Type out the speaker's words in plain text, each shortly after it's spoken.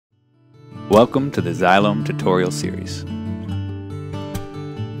Welcome to the Zylom tutorial series.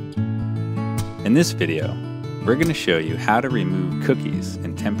 In this video, we're going to show you how to remove cookies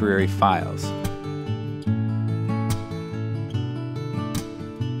in temporary files.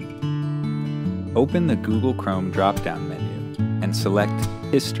 Open the Google Chrome drop-down menu and select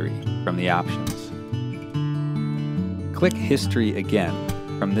History from the options. Click History again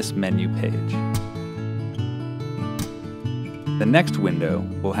from this menu page. The next window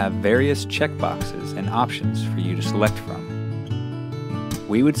will have various checkboxes and options for you to select from.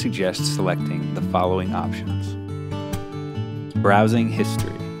 We would suggest selecting the following options: Browsing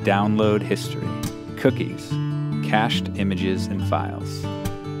History, Download History, Cookies, Cached Images and Files.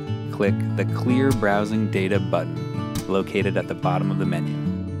 Click the Clear Browsing Data button located at the bottom of the menu.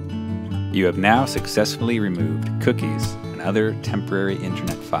 You have now successfully removed cookies and other temporary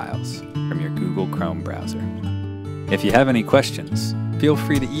internet files from your Google Chrome browser. If you have any questions, feel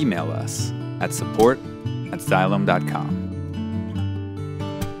free to email us at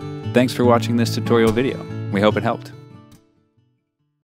support@zylom.com. Thanks for watching this tutorial video. We hope it helped.